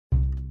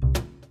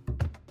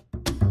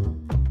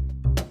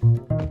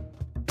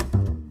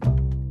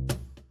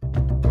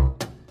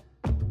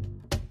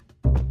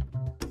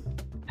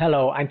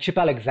Hello, I'm Chip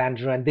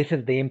Alexandru, and this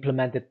is the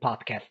Implemented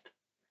Podcast.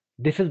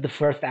 This is the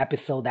first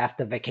episode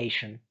after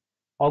vacation.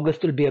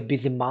 August will be a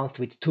busy month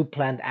with two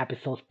planned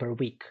episodes per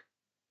week.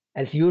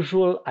 As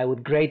usual, I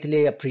would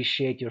greatly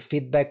appreciate your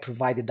feedback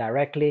provided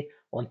directly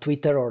on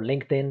Twitter or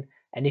LinkedIn,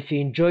 and if you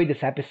enjoyed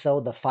this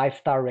episode, a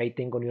 5-star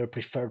rating on your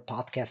preferred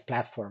podcast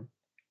platform.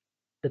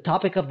 The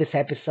topic of this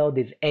episode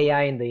is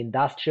AI in the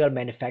industrial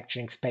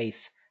manufacturing space,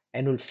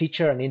 and will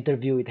feature an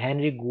interview with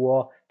Henry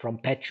Guo from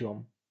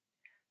Petuum.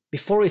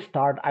 Before we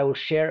start, I will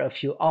share a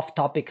few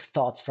off-topic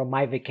thoughts from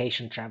my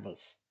vacation travels.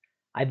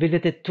 I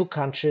visited two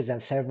countries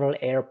and several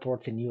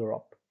airports in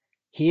Europe.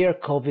 Here,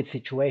 COVID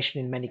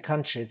situation in many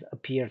countries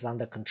appears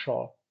under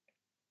control.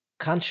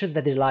 Countries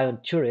that rely on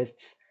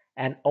tourists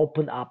and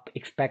open up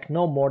expect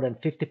no more than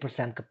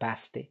 50%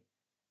 capacity.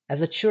 As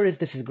a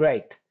tourist, this is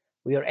great.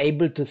 We are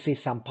able to see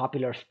some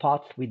popular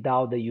spots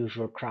without the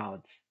usual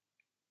crowds.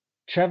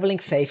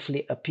 Traveling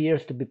safely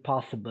appears to be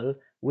possible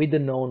with the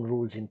known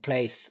rules in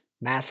place,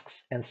 masks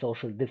and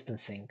social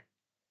distancing.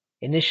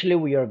 Initially,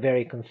 we are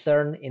very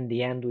concerned. In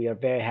the end, we are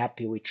very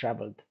happy we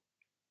traveled.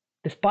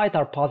 Despite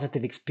our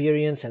positive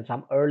experience and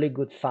some early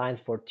good signs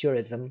for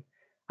tourism,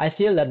 I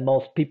feel that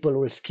most people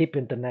will skip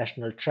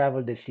international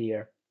travel this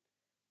year.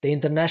 The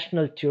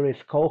international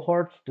tourist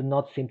cohorts do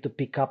not seem to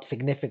pick up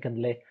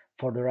significantly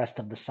for the rest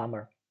of the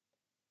summer.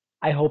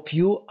 I hope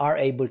you are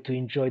able to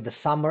enjoy the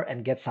summer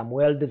and get some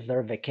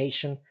well-deserved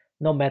vacation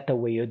no matter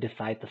where you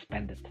decide to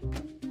spend it.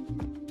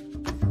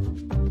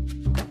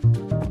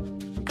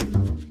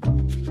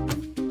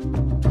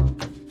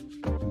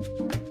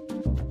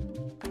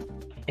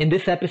 In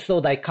this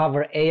episode, I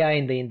cover AI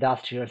in the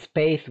industrial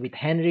space with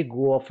Henry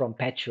Guo from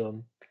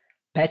Petuum.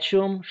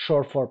 Petuum,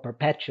 short for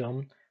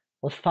Perpetuum,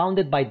 was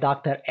founded by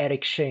Dr.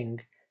 Eric Xing.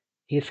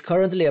 He is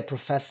currently a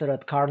professor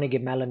at Carnegie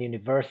Mellon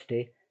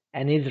University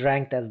and is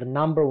ranked as the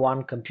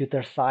 #1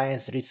 computer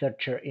science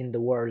researcher in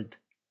the world.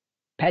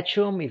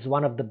 Petuum is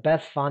one of the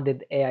best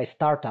funded AI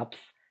startups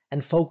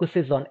and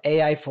focuses on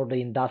AI for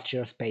the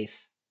industrial space.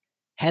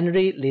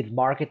 Henry leads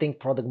marketing,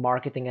 product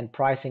marketing, and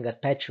pricing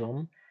at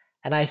Petuum,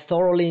 and I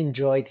thoroughly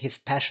enjoyed his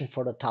passion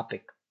for the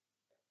topic.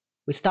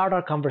 We start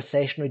our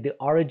conversation with the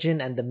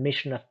origin and the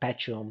mission of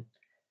Petuum.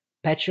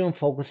 Petuum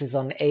focuses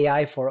on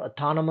AI for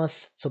autonomous,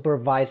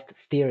 supervised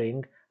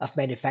steering of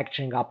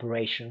manufacturing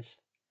operations.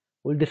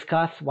 We'll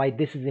discuss why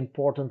this is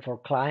important for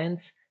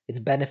clients, its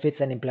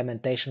benefits, and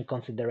implementation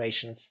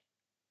considerations.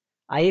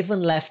 I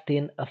even left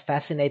in a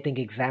fascinating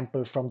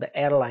example from the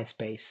airline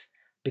space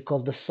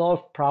because the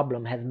solved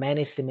problem has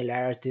many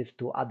similarities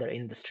to other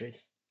industries.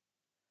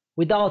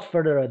 Without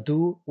further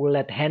ado, we'll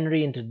let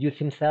Henry introduce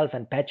himself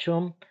and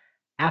Petuum.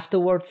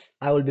 Afterwards,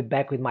 I will be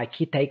back with my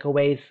key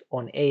takeaways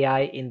on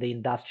AI in the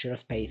industrial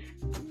space.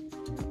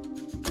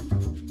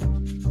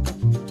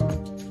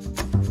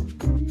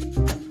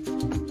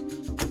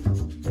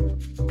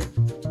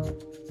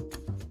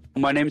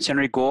 My name is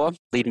Henry Guo,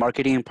 lead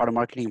marketing, product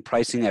marketing, and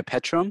pricing at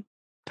Petuum.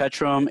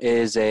 Petuum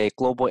is a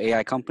global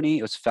AI company.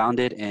 It was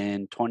founded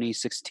in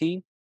 2016.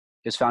 It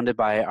was founded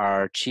by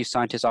our chief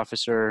scientist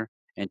officer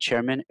and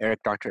chairman,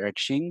 Dr. Eric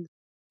Xing.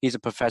 He's a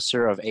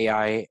professor of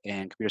AI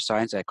and computer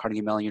science at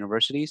Carnegie Mellon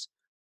Universities.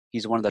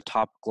 He's one of the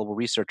top global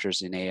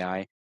researchers in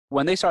AI.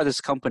 When they started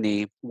this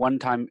company, one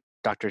time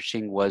Dr.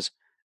 Xing was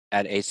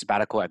at a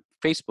sabbatical at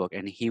Facebook,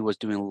 and he was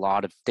doing a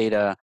lot of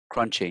data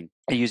crunching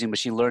and using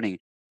machine learning.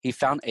 He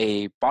found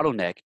a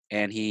bottleneck,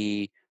 and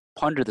he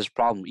pondered this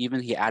problem.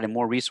 Even he added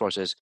more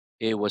resources,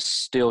 it was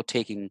still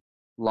taking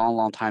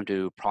long time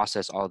to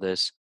process all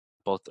this,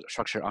 both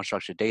structured and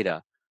unstructured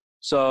data.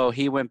 So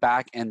he went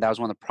back, and that was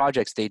one of the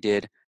projects they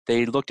did.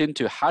 They looked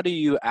into how do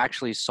you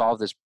actually solve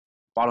this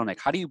bottleneck?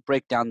 How do you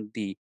break down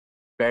the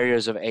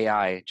barriers of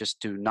AI just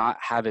to not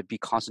have it be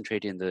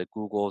concentrated in the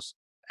Googles,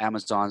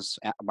 Amazons,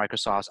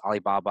 Microsofts,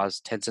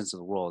 Alibabas, Tencents of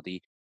the world,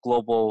 the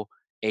global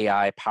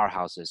AI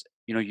powerhouses.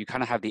 You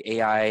kind of have the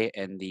AI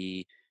and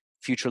the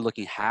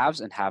future-looking haves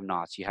and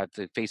have-nots. You have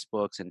the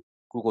Facebooks and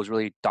Google's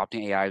really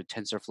adopting AI,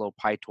 TensorFlow,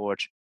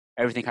 PyTorch,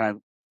 everything kind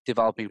of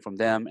developing from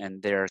them,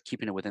 and they're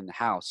keeping it within the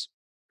house.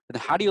 But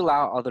then how do you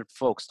allow other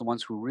folks, the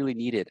ones who really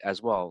need it as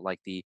well,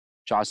 like the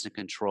Johnson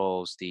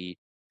Controls, the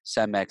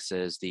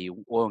Cemexes, the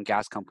oil and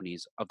gas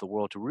companies of the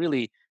world, to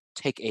really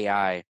take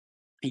AI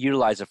and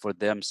utilize it for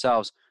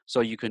themselves so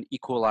you can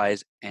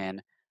equalize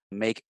and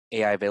make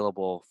AI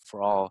available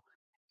for all?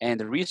 And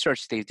the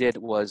research they did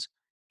was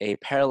a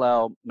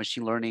parallel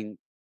machine learning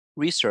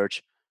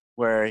research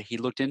where he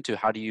looked into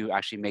how do you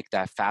actually make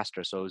that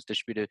faster. So it was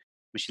distributed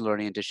machine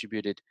learning and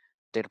distributed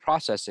data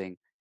processing,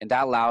 and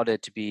that allowed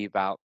it to be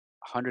about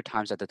 100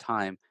 times at the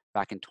time,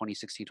 back in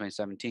 2016,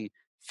 2017,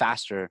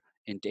 faster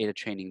in data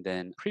training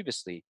than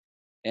previously.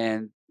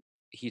 And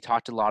he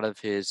talked to a lot of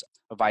his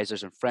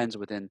advisors and friends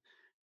within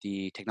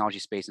the technology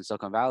space in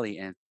Silicon Valley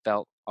and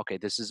felt, okay,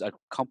 this is a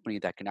company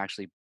that can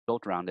actually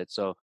build around it.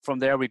 So from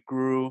there, we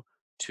grew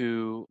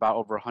to about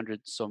over 100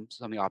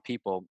 something odd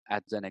people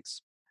at Zenix.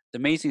 The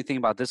amazing thing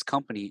about this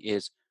company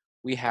is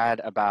we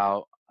had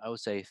about, I would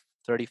say,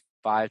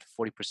 35 to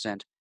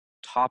 40%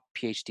 top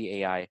PhD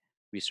AI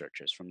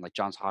researchers from like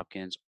Johns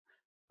Hopkins,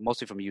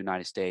 mostly from the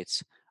United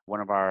States. One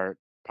of our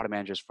product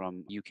managers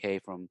from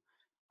UK, from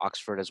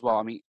Oxford as well.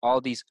 I mean,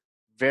 all these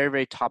very,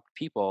 very top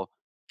people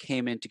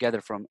came in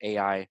together from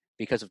AI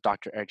because of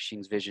Dr. Eric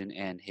Xing's vision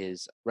and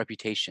his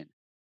reputation.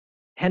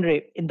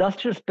 Henry,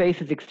 industrial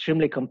space is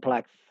extremely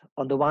complex.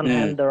 On the one Mm,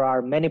 hand, there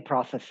are many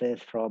processes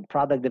from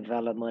product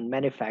development,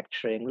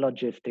 manufacturing,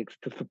 logistics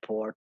to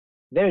support,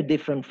 very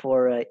different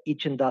for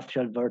each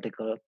industrial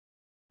vertical.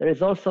 There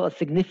is also a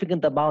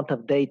significant amount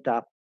of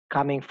data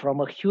coming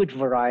from a huge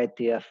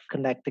variety of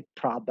connected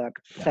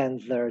products, yeah,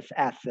 sensors,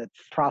 assets,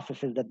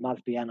 processes that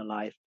must be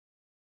analyzed.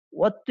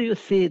 What do you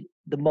see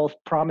the most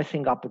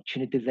promising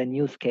opportunities and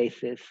use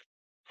cases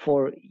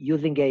for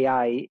using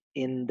AI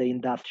in the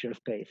industrial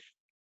space?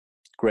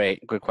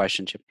 great, good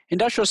question, Chip.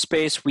 Industrial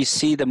space, we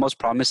see the most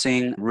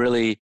promising,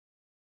 really,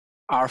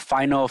 our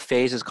final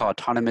phase is called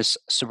autonomous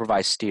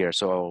supervised steer.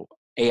 So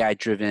AI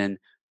driven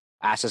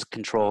asset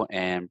control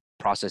and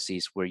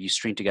processes where you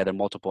string together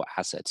multiple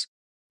assets.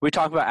 We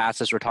talk about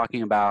assets, we're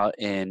talking about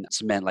in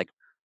cement, like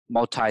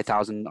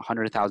multi-thousand,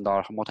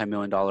 $100,000,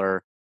 multi-million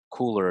dollar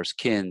coolers,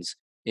 kins.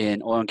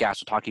 In oil and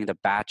gas, we're talking the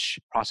batch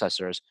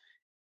processors.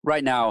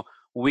 Right now,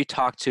 when we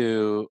talk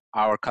to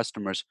our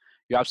customers,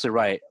 you're absolutely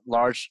right.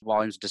 Large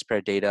volumes of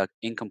disparate data,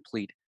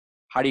 incomplete.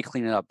 How do you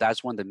clean it up?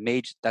 That's one of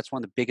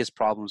the biggest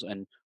problems,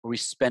 and where we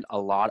spend a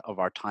lot of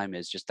our time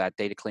is just that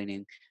data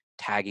cleaning,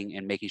 tagging,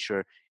 and making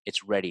sure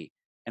it's ready.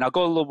 And I'll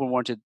go a little bit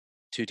more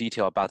into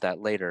detail about that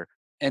later.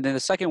 And then the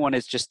second one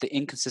is just the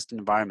inconsistent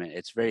environment.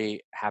 It's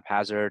very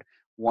haphazard.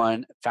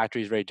 One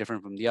factory is very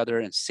different from the other,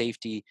 and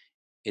safety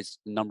is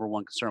the number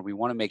one concern. We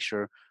want to make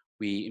sure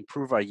we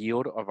improve our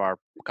yield of our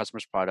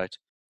customer's product,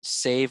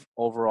 save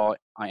overall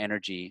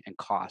energy and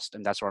cost,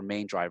 and that's our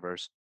main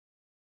drivers,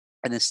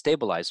 and then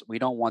stabilize. We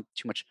don't want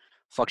too much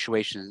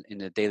fluctuation in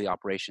the daily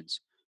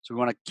operations. So we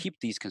want to keep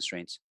these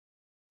constraints.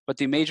 But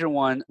the major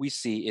one we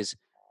see is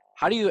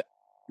how do you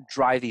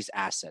drive these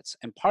assets?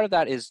 And part of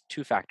that is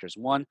two factors.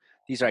 One,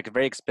 these are like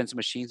very expensive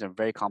machines and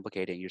very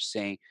complicated. You're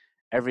saying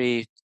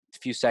every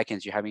few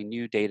seconds you're having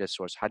new data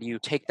source. How do you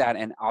take that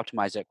and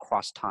optimize it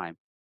across time?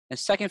 And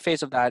second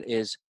phase of that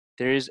is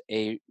there is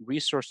a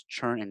resource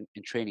churn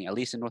in training, at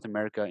least in North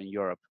America and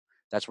Europe.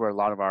 That's where a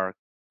lot of our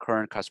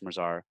current customers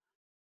are.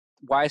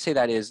 Why I say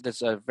that is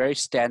there's a very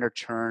standard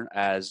churn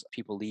as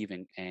people leave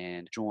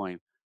and join.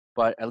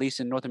 But at least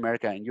in North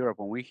America and Europe,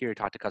 when we hear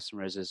talk to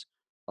customers, is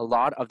a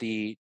lot of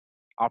the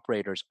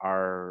operators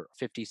are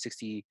 50,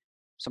 60,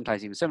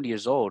 sometimes even 70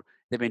 years old.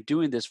 They've been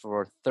doing this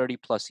for 30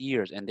 plus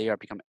years and they are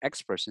becoming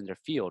experts in their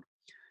field.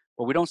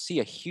 But we don't see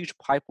a huge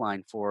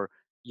pipeline for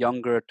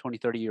younger 20,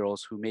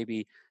 30-year-olds who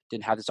maybe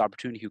didn't have this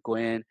opportunity who go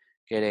in,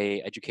 get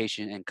a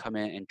education and come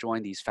in and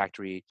join these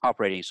factory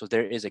operating. So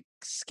there is a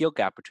skill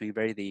gap between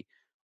the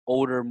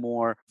older,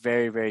 more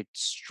very, very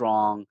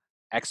strong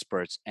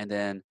experts and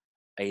then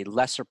a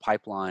lesser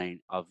pipeline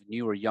of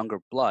newer, younger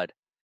blood.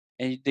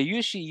 And they're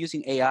usually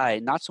using AI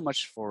not so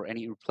much for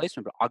any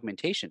replacement, but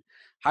augmentation.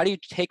 How do you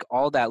take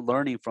all that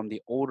learning from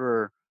the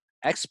older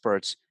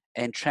experts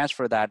and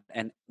transfer that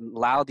and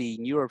allow the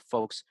newer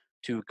folks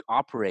to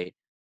operate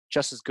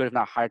just as good, if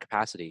not higher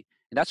capacity?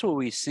 And that's what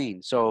we've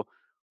seen. So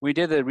we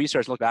did the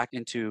research, look back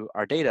into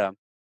our data.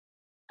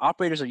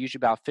 Operators are usually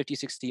about 50,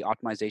 60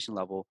 optimization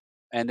level.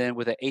 And then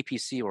with an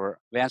APC or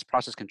advanced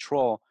process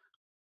control,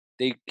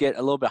 they get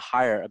a little bit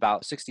higher,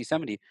 about 60,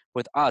 70.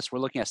 With us, we're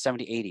looking at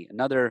 70, 80,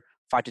 another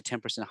 5 to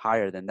 10%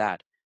 higher than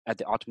that at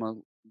the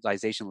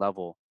optimization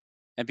level.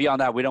 And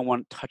beyond that, we don't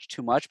want to touch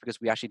too much because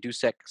we actually do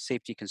set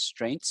safety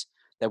constraints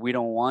that we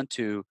don't want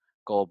to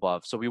go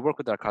above. So we work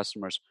with our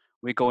customers.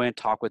 We go in,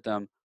 talk with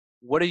them.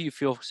 What do you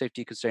feel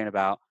safety constrained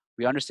about?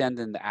 We understand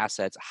then the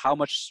assets. How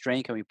much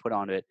strain can we put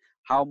on it?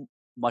 How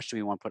much do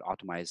we want to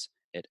optimize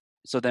it?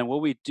 So then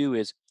what we do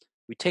is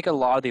we take a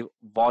lot of the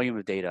volume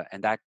of data,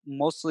 and that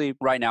mostly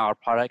right now our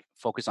product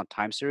focus on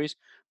time series,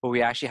 but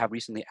we actually have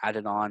recently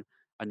added on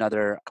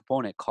another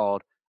component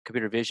called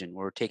computer vision,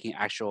 where we're taking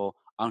actual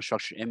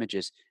unstructured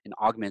images and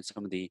augment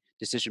some of the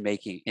decision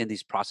making in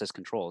these process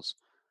controls.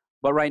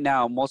 But right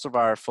now, most of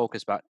our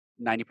focus, about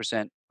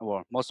 90%,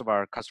 or most of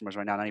our customers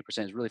right now, 90%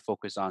 is really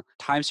focused on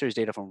time series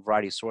data from a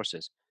variety of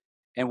sources.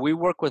 And we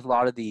work with a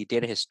lot of the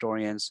data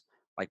historians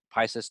like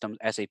Pi Systems,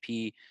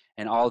 SAP,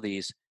 and all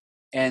these.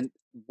 And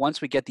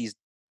once we get these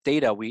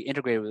data, we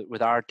integrate it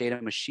with our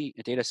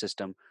data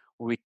system,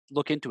 where we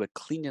look into it,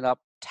 clean it up,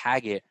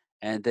 tag it,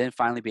 and then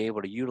finally be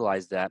able to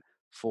utilize that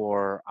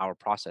for our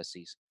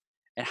processes.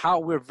 And how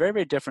we're very,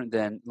 very different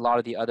than a lot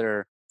of the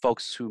other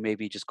folks who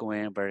maybe just go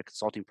in a very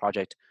consulting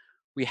project.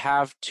 We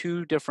have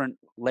two different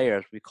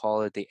layers. We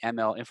call it the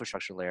ML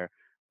infrastructure layer,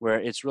 where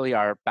it's really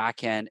our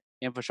backend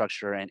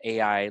infrastructure and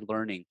AI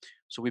learning.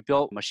 So we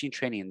built machine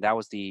training, and that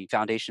was the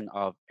foundation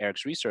of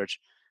Eric's research,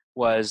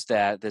 was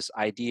that this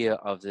idea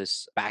of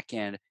this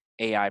backend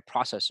AI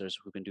processors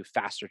who can do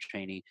faster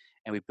training.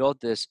 And we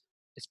built this,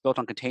 it's built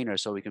on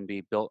containers, so we can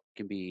be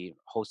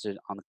hosted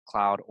on the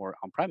cloud or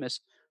on premise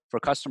for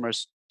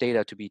customers'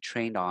 data to be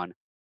trained on.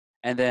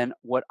 And then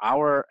what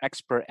our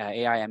expert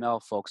AI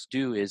ML folks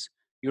do is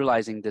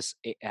utilizing this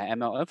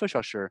ML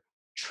infrastructure,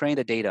 train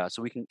the data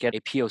so we can get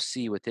a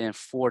POC within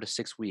 4 to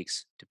 6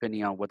 weeks,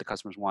 depending on what the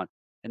customers want.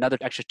 Another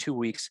extra 2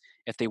 weeks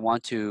if they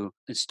want to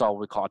install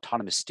what we call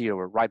autonomous steer,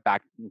 or right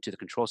back into the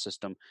control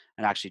system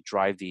and actually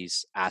drive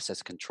these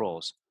assets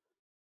controls.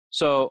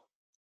 So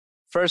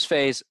first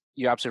phase,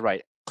 you're absolutely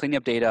right. Cleaning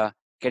up data,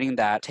 getting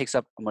that takes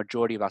up a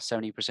majority, about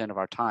 70% of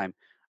our time.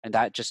 And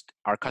that just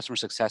our customer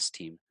success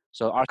team.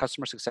 So our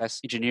customer success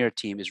engineer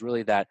team is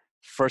really that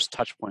first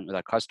touch point with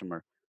our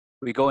customer.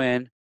 We go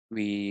in,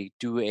 we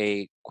do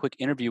a quick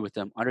interview with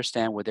them,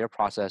 understand what their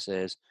process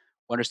is,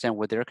 understand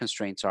what their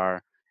constraints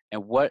are,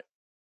 and what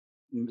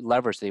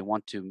levers they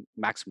want to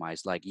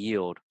maximize, like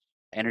yield,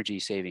 energy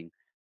saving,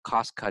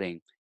 cost cutting,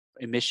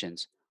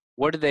 emissions.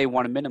 What do they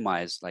want to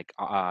minimize, like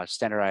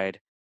standardized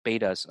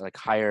betas, like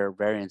higher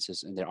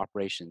variances in their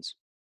operations,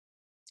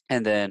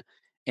 and then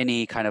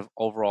any kind of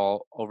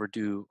overall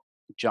overdue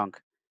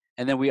junk.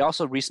 And then we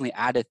also recently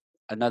added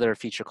another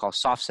feature called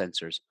soft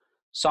sensors.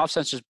 Soft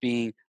sensors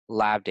being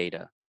lab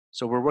data.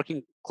 So we're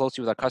working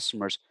closely with our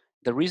customers.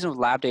 The reason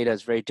lab data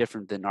is very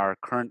different than our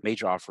current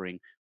major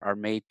offering, our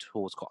main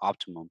tool is called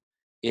Optimum,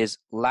 is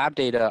lab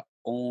data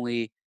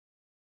only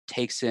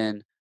takes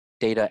in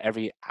data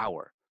every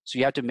hour. So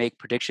you have to make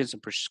predictions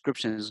and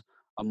prescriptions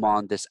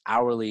among this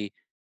hourly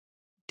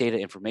data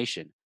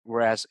information.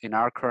 Whereas in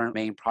our current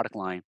main product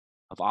line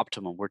of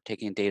Optimum, we're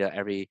taking data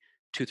every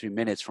 2-3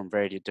 minutes from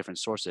very different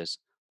sources.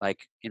 Like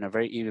in a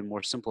very even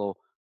more simple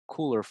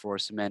cooler for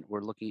cement,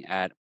 we're looking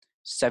at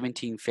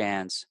 17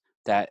 fans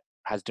that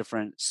has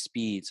different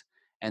speeds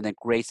and then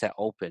grates that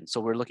open. So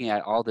we're looking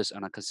at all this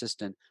on a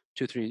consistent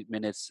 2-3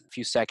 minutes, a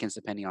few seconds,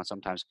 depending on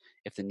sometimes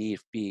if the need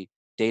be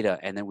data,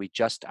 and then we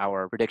adjust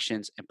our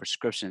predictions and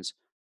prescriptions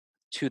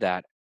to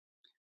that.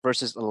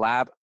 Versus the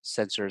lab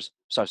sensors,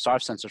 so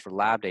soft sensors for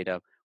lab data,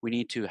 we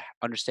need to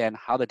understand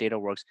how the data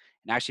works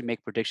and actually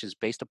make predictions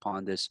based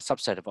upon this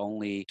subset of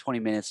only 20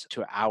 minutes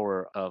to an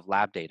hour of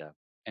lab data.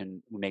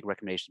 And we make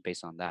recommendations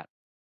based on that.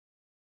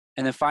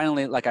 And then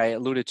finally, like I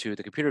alluded to,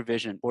 the computer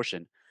vision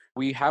portion,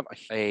 we have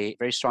a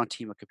very strong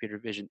team of computer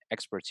vision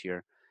experts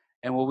here.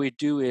 And what we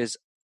do is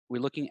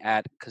we're looking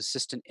at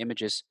consistent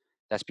images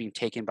that's being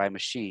taken by a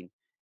machine.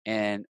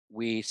 And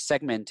we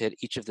segmented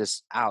each of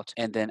this out.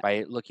 And then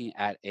by looking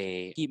at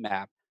a heat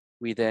map,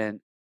 we then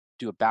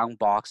do a bound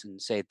box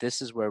and say,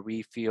 this is where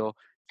we feel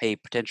a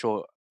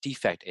potential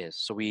defect is.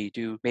 So we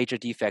do major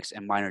defects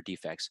and minor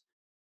defects.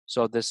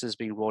 So this is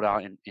being rolled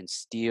out in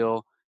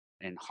steel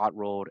and hot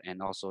rolled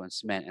and also in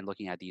cement, and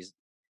looking at these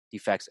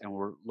defects. And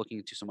we're looking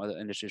into some other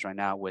industries right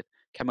now with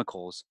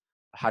chemicals.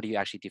 How do you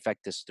actually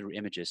defect this through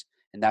images?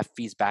 And that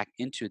feeds back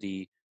into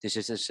the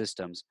decision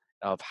systems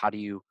of how do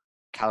you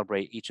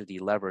calibrate each of the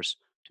levers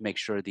to make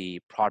sure the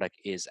product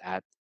is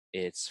at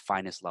its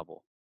finest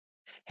level.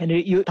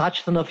 Henry, you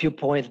touched on a few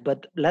points,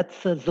 but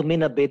let's zoom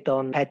in a bit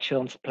on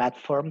Petuum's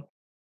platform.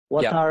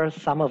 What are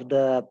some of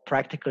the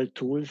practical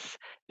tools?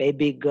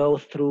 Maybe go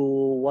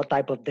through what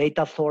type of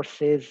data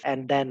sources,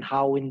 and then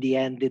how in the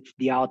end it's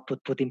the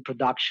output put in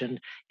production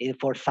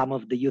for some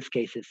of the use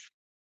cases.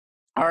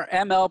 Our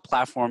ML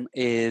platform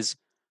is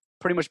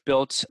pretty much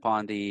built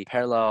on the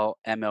parallel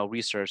ML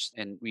research,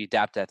 and we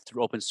adapt that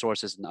through open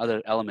sources and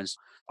other elements,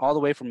 all the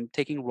way from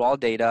taking raw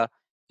data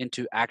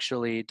into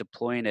actually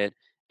deploying it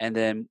and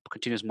then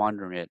continuous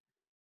monitoring it.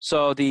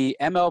 So the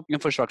ML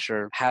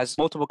infrastructure has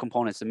multiple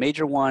components. The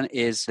major one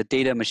is the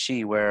data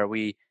machine, where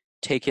we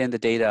take in the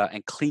data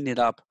and clean it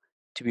up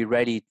to be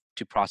ready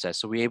to process.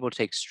 So we're able to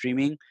take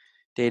streaming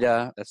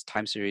data, that's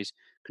time series,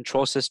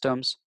 control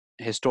systems,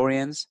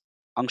 historians,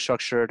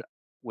 unstructured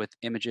with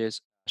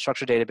images,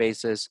 structured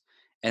databases,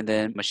 and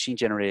then machine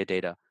generated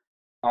data,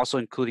 also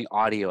including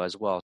audio as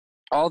well.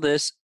 All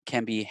this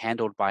can be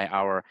handled by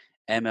our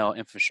ML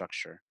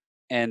infrastructure.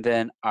 And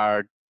then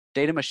our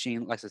data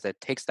machine, like I said,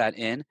 takes that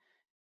in,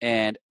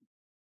 and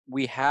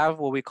we have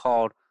what we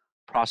call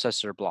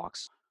processor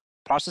blocks.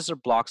 Processor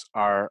blocks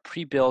are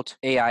pre-built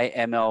AI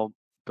ML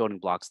building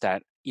blocks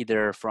that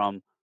either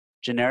from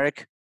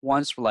generic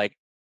ones for like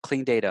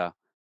clean data,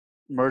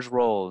 merge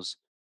rows,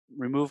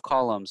 remove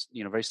columns,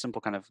 very simple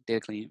kind of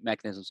data cleaning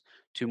mechanisms,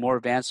 to more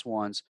advanced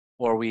ones,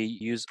 or we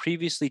use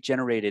previously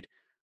generated,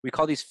 we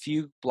call these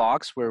few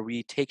blocks, where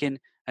we taken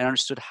and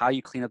understood how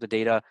you clean up the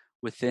data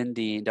within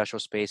the industrial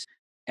space.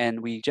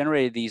 And we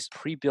generated these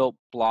pre-built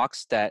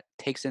blocks that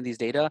takes in these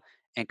data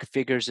and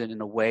configures it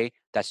in a way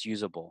that's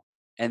usable.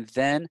 And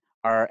then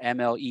our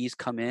MLEs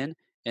come in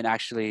and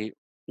actually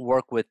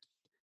work with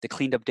the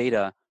cleaned up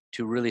data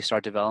to really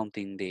start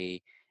developing the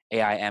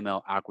AI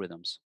ML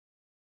algorithms.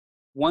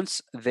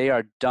 Once they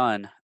are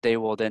done, they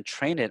will then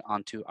train it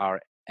onto our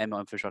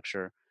ML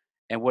infrastructure.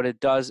 And what it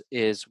does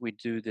is we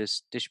do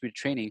this distributed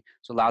training,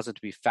 so it allows it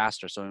to be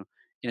faster. So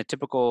in a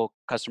typical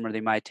customer, they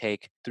might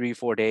take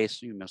 3-4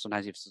 days,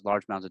 sometimes if it's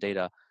large amounts of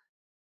data,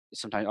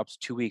 sometimes up to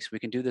 2 weeks. We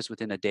can do this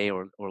within a day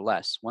or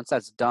less. Once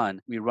that's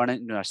done, we run it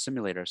into our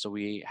simulator. So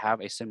we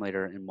have a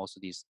simulator in most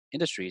of these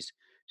industries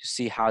to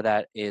see how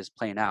that is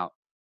playing out.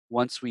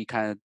 Once we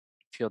kind of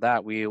feel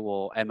that, we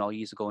will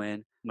MLEs go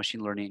in,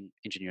 machine learning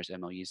engineers,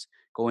 MLEs,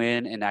 go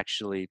in and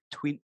actually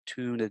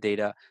tune the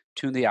data,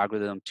 tune the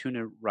algorithm, tune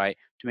it right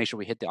to make sure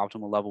we hit the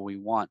optimal level we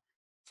want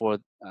for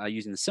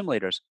using the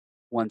simulators.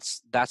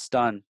 Once that's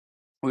done,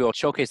 we will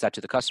showcase that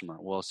to the customer.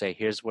 We'll say,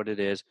 here's what it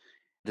is.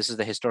 This is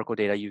the historical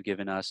data you've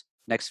given us.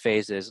 Next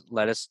phase is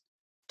let us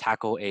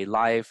tackle a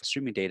live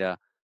streaming data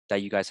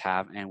that you guys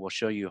have, and we'll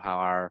show you how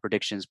our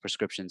predictions,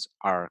 prescriptions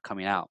are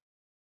coming out.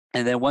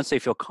 And then once they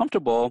feel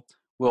comfortable,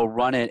 we'll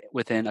run it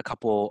within a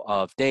couple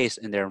of days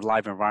in their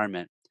live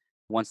environment.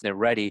 Once they're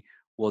ready,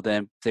 we'll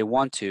then, if they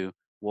want to,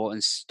 we'll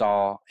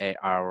install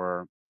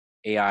our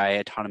AI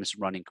autonomous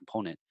running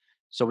component.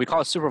 So we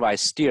call it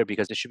supervised steer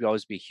because there should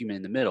always be a human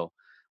in the middle.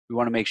 We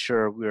want to make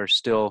sure we're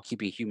still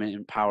keeping human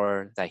in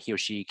power, that he or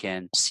she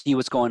can see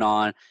what's going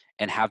on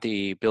and have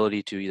the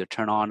ability to either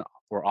turn on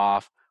or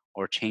off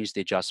or change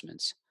the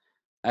adjustments.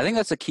 I think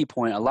that's a key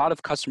point. A lot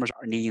of customers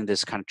are needing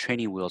this kind of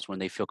training wheels when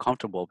they feel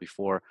comfortable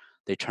before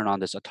they turn on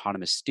this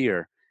autonomous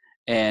steer.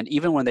 And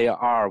even when they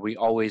are, they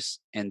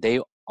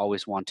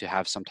always want to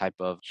have some type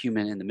of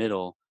human in the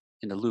middle,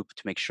 in the loop,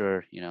 to make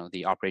sure,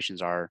 the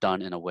operations are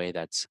done in a way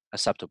that's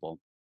acceptable.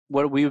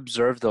 What we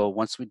observe though,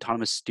 once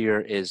autonomous steer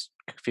is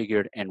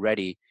configured and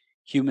ready,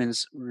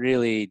 humans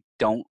really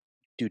don't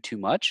do too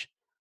much.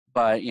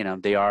 But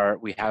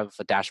we have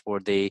a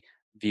dashboard, they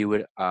view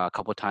it a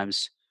couple of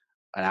times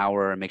an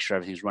hour and make sure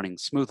everything's running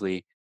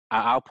smoothly.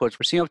 Our outputs,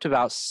 we're seeing up to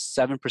about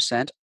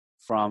 7%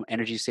 from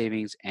energy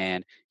savings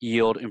and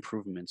yield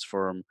improvements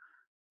from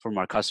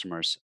our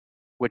customers,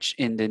 which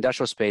in the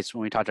industrial space,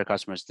 when we talk to our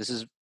customers, this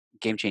is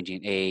game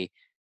changing. A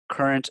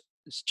current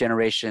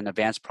generation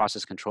advanced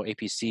process control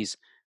APCs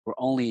will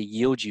only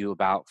yield you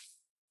about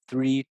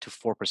 3 to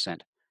 4%.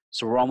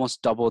 So we're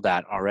almost double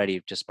that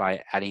already just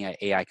by adding an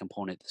AI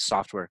component, the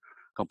software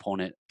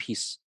component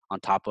piece on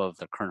top of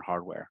the current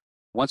hardware.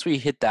 Once we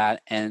hit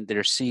that and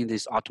they're seeing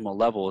these optimal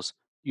levels,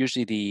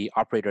 usually the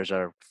operators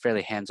are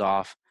fairly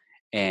hands-off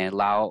and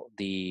allow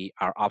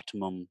our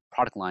optimum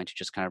product line to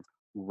just kind of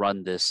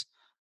run this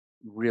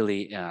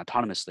really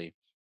autonomously.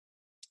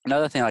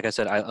 Another thing, like I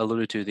said, I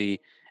alluded to, the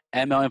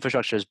ML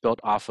infrastructure is built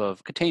off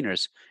of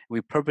containers.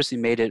 We purposely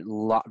made it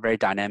very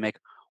dynamic.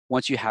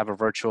 Once you have a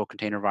virtual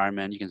container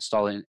environment, you can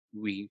install it.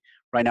 We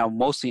right now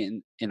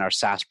mostly in our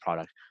SaaS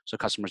product, so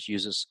customers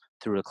use this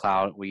through the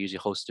cloud. We usually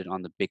host it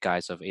on the big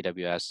guys of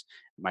AWS,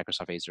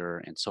 Microsoft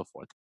Azure, and so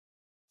forth.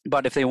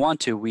 But if they want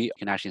to, we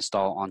can actually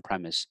install on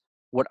premise.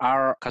 What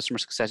our customer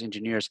success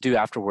engineers do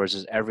afterwards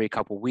is every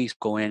couple of weeks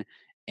go in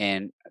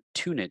and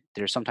tune it.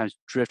 There's sometimes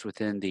drift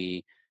within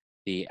the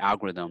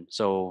algorithm.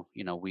 So,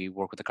 we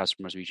work with the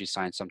customers. We usually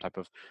sign some type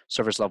of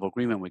service level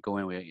agreement. We go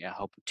in, we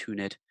help tune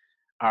it.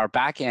 Our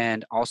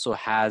backend also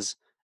has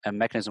a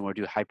mechanism where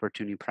we do hyper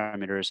tuning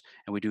parameters,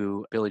 and we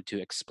do ability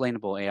to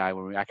explainable AI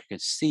where we actually can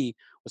see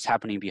what's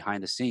happening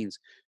behind the scenes.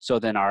 So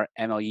then our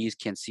MLEs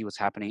can see what's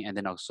happening and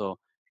then also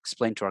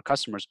explain to our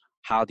customers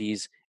how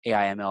these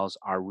AI MLs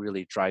are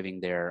really driving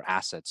their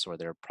assets or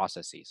their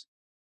processes.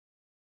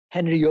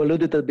 Henry, you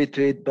alluded a bit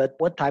to it, but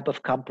what type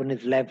of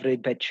companies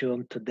leverage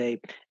Petuum today?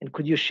 And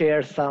could you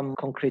share some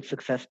concrete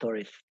success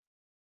stories?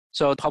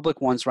 So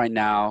public ones right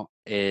now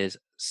is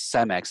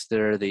Cemex.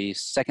 They're the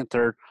second,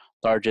 third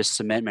largest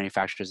cement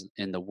manufacturers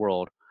in the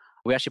world.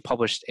 We actually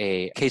published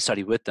a case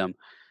study with them.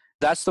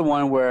 That's the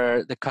one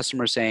where the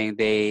customer is saying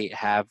they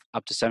have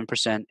up to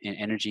 7% in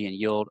energy and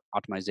yield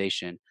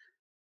optimization.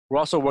 We're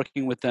also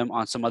working with them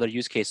on some other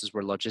use cases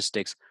where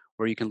logistics,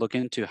 where you can look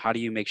into how do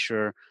you make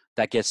sure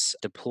that gets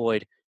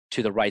deployed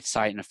to the right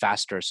site and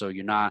faster, so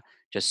you're not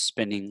just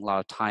spending a lot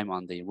of time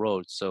on the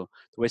road. So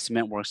the way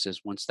cement works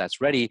is once that's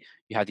ready,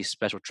 you have these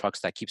special trucks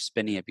that keep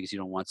spinning it because you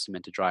don't want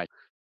cement to dry.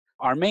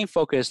 Our main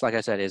focus, like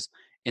I said, is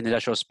in the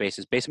industrial space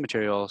is basic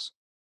materials,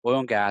 oil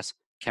and gas,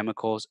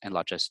 chemicals, and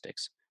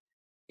logistics.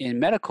 In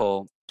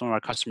medical, some of our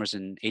customers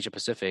in Asia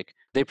Pacific,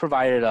 they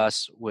provided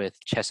us with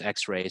chest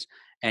x-rays,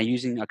 and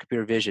using a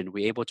computer vision,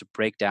 we're able to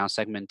break down,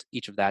 segment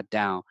each of that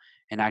down,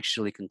 and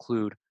actually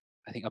conclude,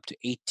 I think, up to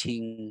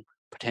 18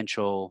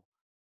 potential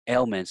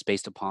ailments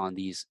based upon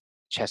these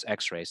chest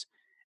x-rays.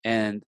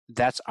 And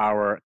that's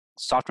our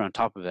software on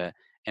top of it.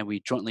 And we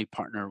jointly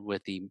partner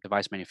with the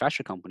device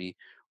manufacturer company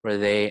where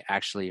they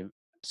actually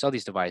sell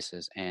these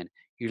devices and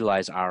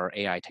utilize our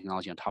AI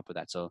technology on top of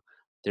that. So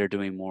they're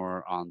doing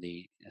more on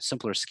the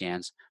simpler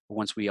scans. But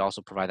once we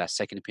also provide that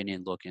second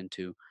opinion look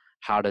into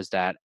how does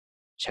that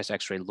chest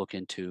x-ray look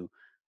into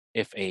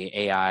if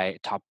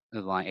top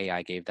of the line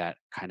AI gave that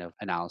kind of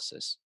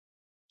analysis.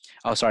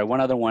 Oh, sorry.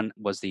 One other one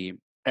was the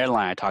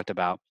airline I talked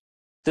about.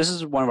 This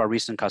is one of our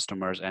recent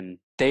customers, and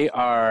they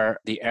are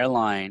the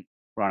airline.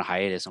 We're on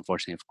hiatus,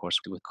 unfortunately, of course,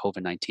 with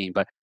COVID-19.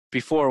 But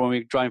before, when we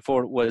were driving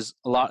forward,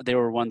 they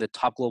were one of the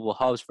top global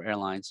hubs for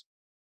airlines.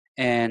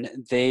 And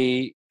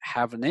they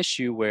have an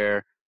issue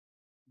where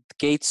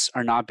gates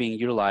are not being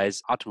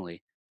utilized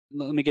optimally.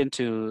 Let me get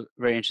into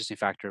a very interesting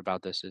factor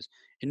about this is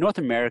in North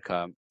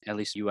America, at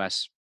least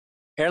US,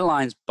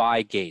 airlines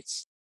buy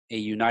gates. A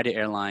United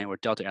Airline or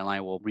Delta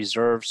Airline will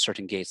reserve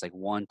certain gates like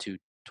 1 to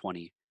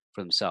 20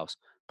 for themselves.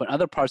 But in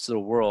other parts of the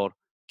world,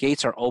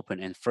 gates are open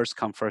and first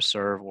come, first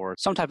serve, or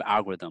some type of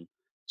algorithm.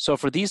 So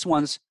for these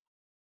ones,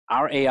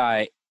 our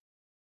AI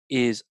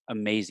is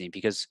amazing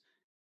because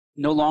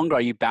no longer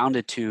are you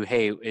bounded to,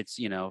 hey, it's,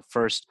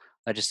 first,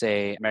 let's just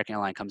say American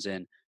Airlines comes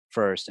in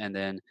first, and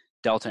then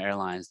Delta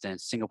Airlines, then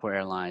Singapore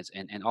Airlines,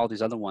 and all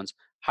these other ones.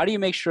 How do you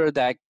make sure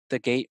that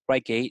the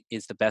right gate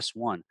is the best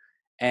one?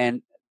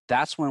 And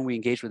that's when we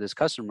engaged with this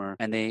customer,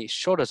 and they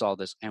showed us all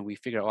this, and we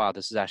figured, wow,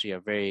 this is actually a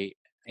very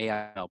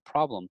AI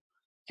problem,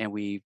 and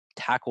we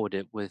tackled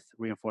it with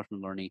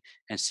reinforcement learning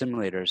and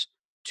simulators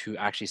to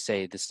actually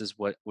say this is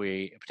what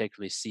we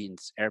particularly see in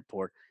this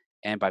airport,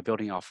 and by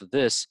building off of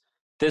this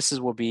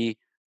will be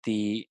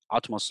the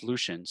optimal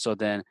solution. So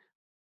then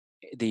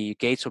the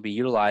gates will be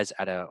utilized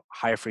at a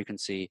higher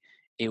frequency.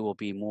 It will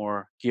be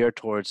more geared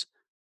towards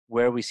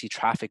where we see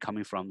traffic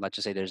coming from. Let's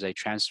just say there's a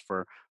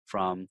transfer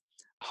from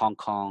Hong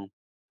Kong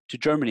to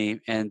Germany,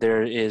 and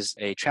there is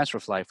a transfer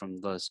flight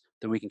from those,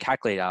 then we can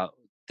calculate out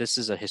this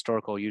is a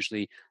historical,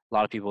 usually a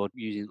lot of people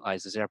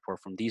utilize this airport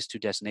from these two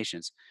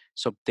destinations.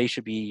 So they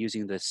should be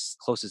using this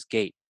closest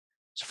gate.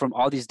 So from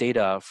all these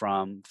data,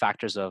 from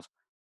factors of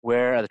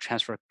where are the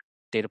transfer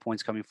data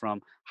points coming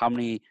from, how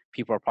many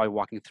people are probably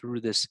walking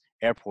through this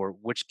airport,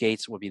 which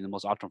gates would be the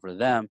most optimal for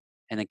them,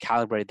 and then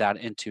calibrate that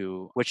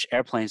into which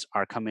airplanes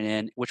are coming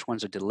in, which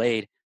ones are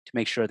delayed to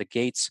make sure the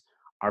gates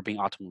are being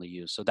optimally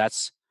used. So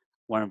that's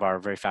one of our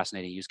very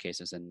fascinating use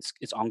cases, and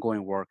it's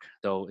ongoing work,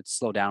 though it's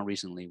slowed down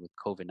recently with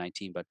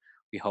COVID-19, but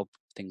we hope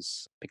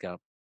things pick up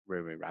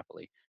very, very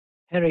rapidly.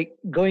 Henry,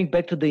 going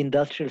back to the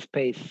industrial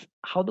space,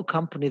 how do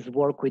companies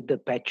work with the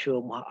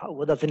Petuum?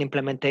 What does an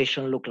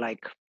implementation look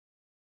like?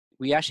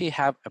 We actually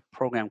have a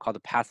program called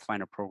the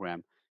Pathfinder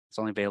program. It's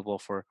only available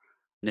for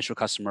initial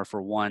customer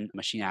for one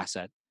machine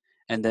asset.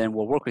 And then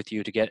we'll work with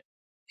you to get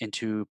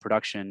into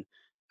production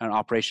and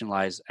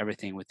operationalize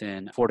everything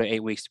within 4 to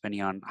 8 weeks,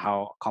 depending on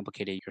how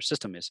complicated your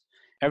system is.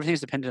 Everything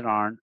is dependent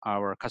on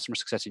our customer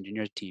success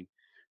engineers team.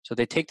 So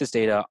they take this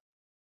data,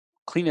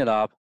 clean it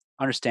up,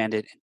 understand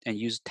it, and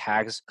use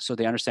tags so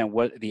they understand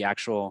what the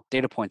actual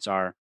data points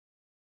are,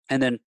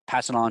 and then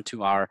pass it on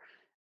to our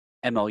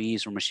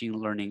MLEs or machine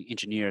learning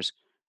engineers,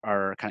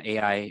 our kind of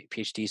AI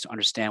PhDs, to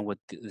understand what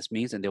this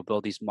means, and they'll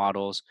build these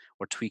models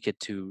or tweak it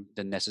to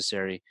the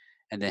necessary,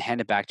 and then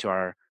hand it back to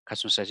our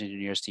customer success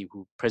engineers team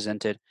who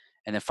present it,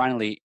 and then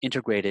finally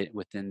integrate it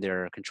within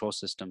their control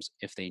systems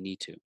if they need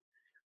to.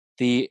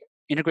 The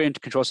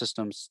integrated control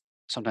systems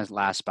sometimes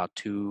last about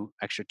 2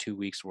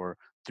 weeks or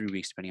 3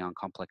 weeks, depending on how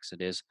complex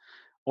it is.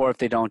 Or if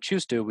they don't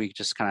choose to, we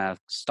just kind of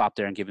stop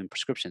there and give them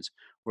prescriptions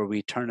where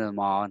we turn them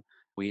on,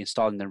 we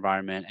install in the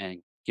environment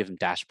and give them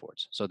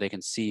dashboards so they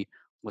can see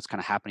what's kind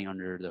of happening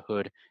under the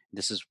hood.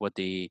 This is what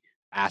the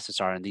assets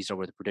are, and these are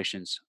where the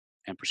predictions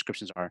and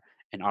prescriptions are.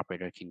 An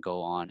operator can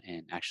go on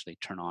and actually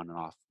turn on and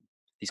off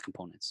these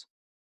components.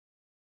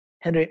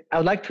 Henry, I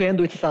would like to end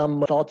with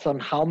some thoughts on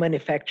how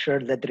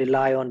manufacturers that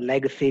rely on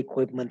legacy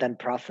equipment and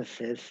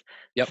processes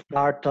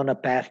start on a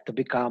path to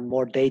become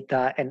more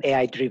data and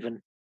AI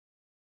driven.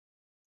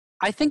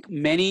 I think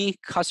many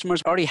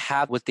customers already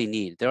have what they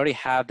need. They already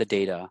have the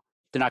data.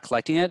 They're not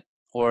collecting it,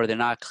 or they're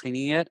not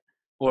cleaning it,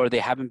 or they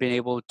haven't been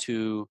able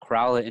to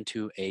corral it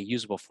into a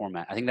usable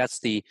format. I think that's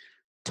the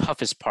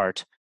toughest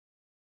part.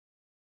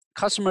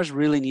 Customers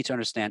really need to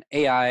understand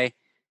AI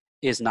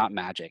is not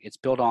magic. It's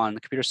built on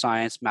computer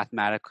science,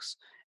 mathematics,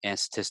 and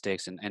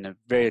statistics, and a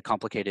very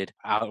complicated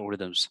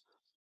algorithms.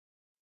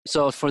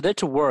 So for that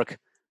to work,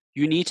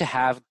 you need to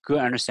have good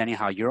understanding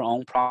how your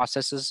own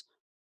processes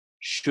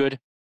should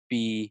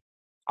be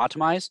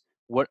optimized,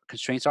 what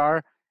constraints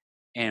are,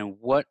 and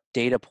what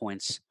data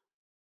points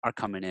are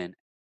coming in.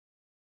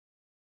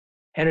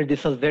 Henry,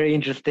 this was very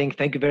interesting.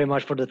 Thank you very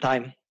much for the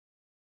time.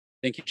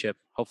 Thank you, Chip.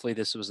 Hopefully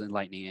this was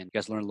enlightening and you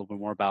guys learned a little bit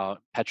more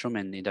about Petuum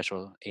and the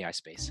industrial AI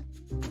space.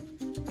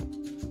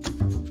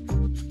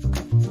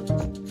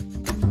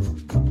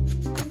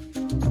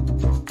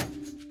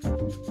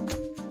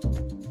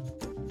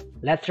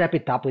 Let's wrap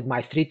it up with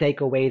my 3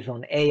 takeaways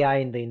on AI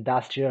in the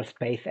industrial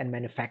space and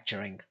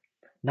manufacturing.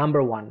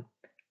 Number 1,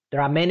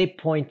 there are many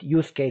point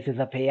use cases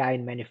of AI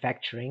in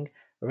manufacturing,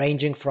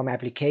 ranging from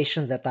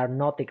applications that are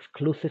not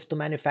exclusive to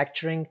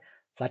manufacturing,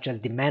 such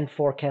as demand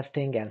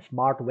forecasting and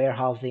smart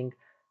warehousing,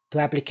 to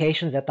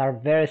applications that are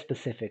very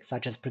specific,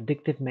 such as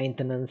predictive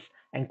maintenance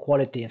and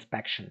quality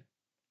inspection.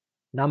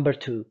 Number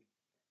 2,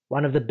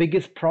 one of the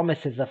biggest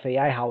promises of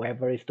AI,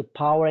 however, is to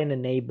power and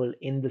enable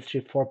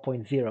Industry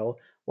 4.0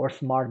 or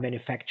smart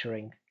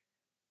manufacturing.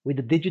 With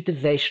the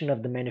digitization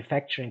of the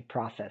manufacturing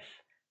process,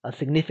 a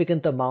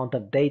significant amount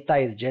of data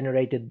is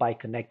generated by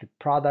connected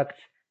products,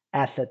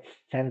 assets,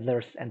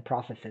 sensors, and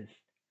processes.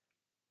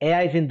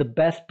 AI is in the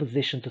best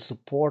position to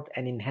support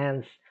and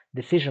enhance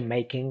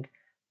decision-making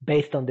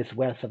based on this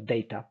wealth of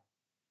data.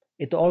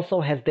 It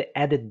also has the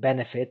added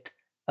benefit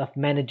of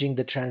managing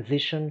the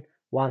transition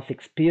once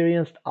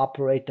experienced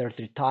operators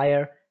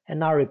retire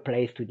and are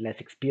replaced with less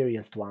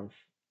experienced ones.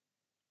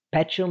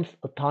 Petuum's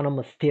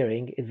autonomous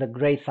steering is a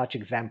great such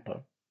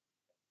example.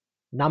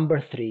 Number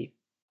 3,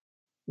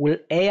 will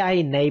AI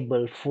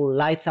enable full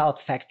lights-out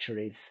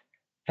factories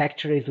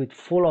factories with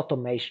full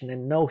automation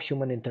and no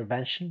human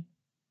intervention?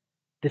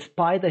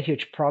 Despite the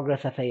huge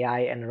progress of AI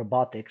and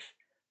robotics,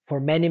 for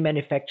many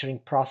manufacturing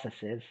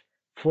processes,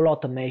 full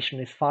automation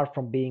is far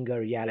from being a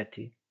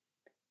reality.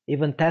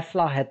 Even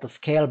Tesla had to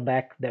scale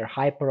back their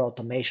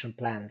hyper-automation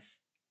plans.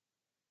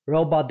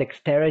 Robot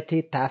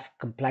dexterity, task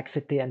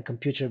complexity, and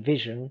computer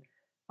vision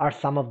are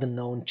some of the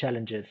known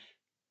challenges.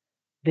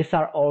 These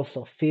are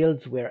also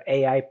fields where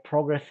AI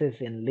progresses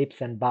in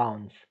leaps and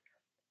bounds,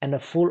 and a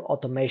full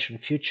automation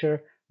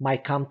future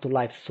might come to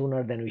life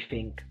sooner than we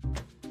think.